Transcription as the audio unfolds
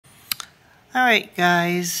Alright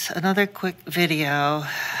guys, another quick video.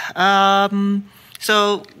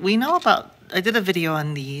 So we know about, I did a video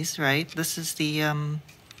on these, right? This is the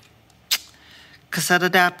cassette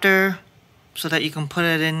adapter so that you can put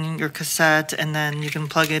it in your cassette and then you can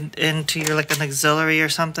plug it into your like an auxiliary or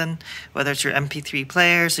something, whether it's your MP3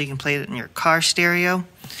 player, so you can play it in your car stereo.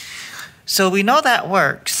 So we know that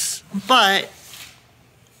works, but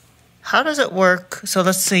how does it work? So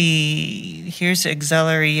let's see, here's the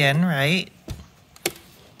auxiliary in, right?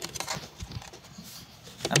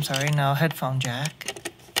 I'm sorry, no, headphone jack.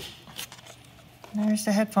 There's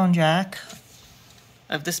the headphone jack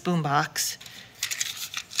of this boombox.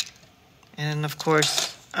 And of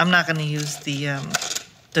course, I'm not going to use the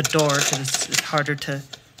door because it's harder to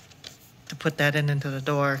put that into the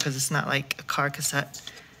door because it's not like a car cassette.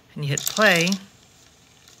 And you hit play.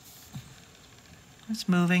 It's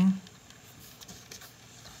moving.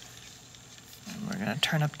 And we're going to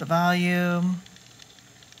turn up the volume.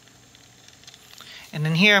 And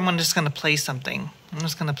then here, I'm just going to play something. I'm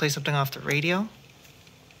just going to play something off the radio.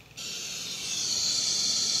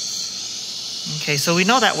 Okay, so we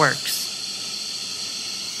know that works.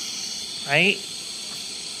 Right?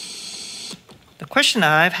 The question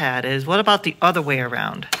that I've had is, what about the other way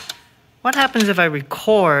around? What happens if I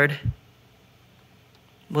record?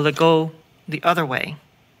 Will it go the other way?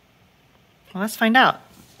 Well, let's find out.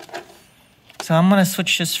 So I'm going to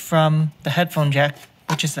switch this from the headphone jack,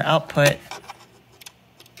 which is the output,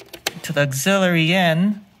 to the auxiliary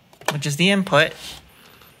in, which is the input.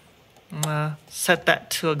 I'm going to set that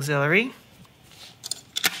to auxiliary.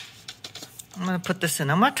 I'm going to put this in.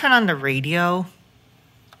 I'm going to turn on the radio.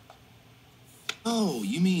 Oh,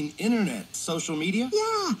 you mean internet, social media? Yeah.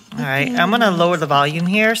 All right, I'm going to lower the volume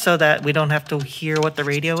here so that we don't have to hear what the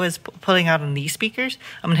radio is putting out on these speakers.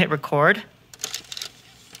 I'm going to hit record.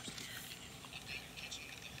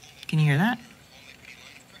 Can you hear that?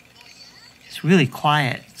 It's really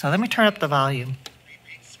quiet. So let me turn up the volume.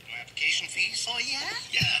 Application fees? Oh, yeah?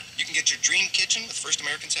 Yeah. You can get your dream kitchen with First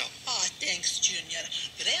American's help. Oh, thanks, Junior.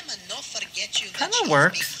 Grandma no forget you. Kind of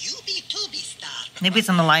works. You be too be star. Maybe it's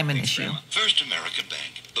an alignment issue. First American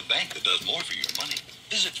Bank, the bank that does more for your money.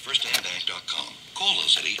 Visit firstandbank.com. Call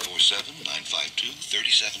us at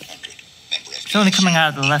 847-952-3700. It's only coming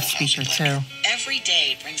out of the left speaker, too. Every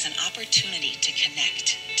day brings an opportunity to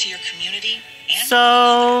connect to your community and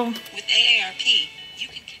So with AARP, you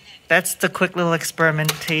can connect. that's the quick little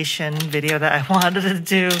experimentation video that I wanted to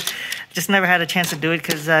do. Just never had a chance to do it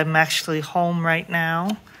because I'm actually home right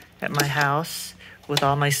now at my house with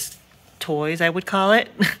all my toys, I would call it.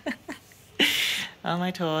 All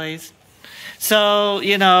my toys. So,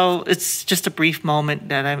 you know, it's just a brief moment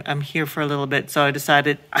that I'm here for a little bit. So I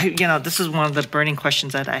decided, this is one of the burning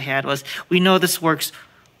questions that I had was, we know this works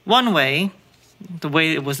one way, the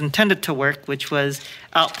way it was intended to work, which was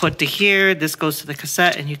output to here, this goes to the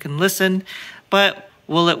cassette and you can listen. But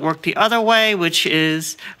will it work the other way, which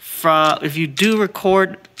is if you do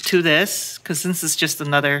record to this, because since it's just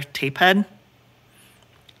another tape head,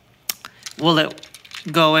 will it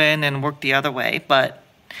go in and work the other way?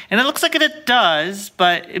 And it looks like it does,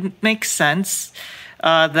 but it makes sense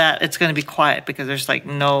that it's going to be quiet because there's like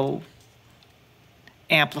no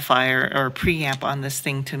amplifier or preamp on this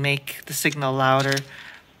thing to make the signal louder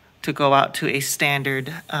to go out to a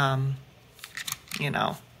standard,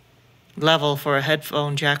 level for a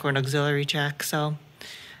headphone jack or an auxiliary jack. So,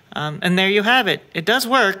 and there you have it. It does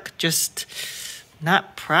work, just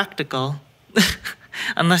not practical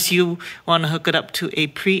unless you want to hook it up to a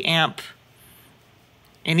preamp.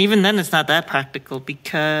 And even then, it's not that practical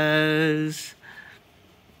because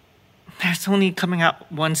there's only coming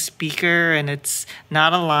out one speaker and it's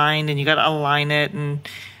not aligned and you got to align it. And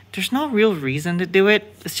there's no real reason to do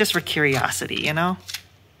it. It's just for curiosity, And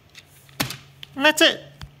that's it.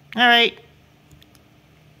 All right.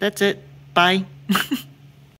 That's it. Bye.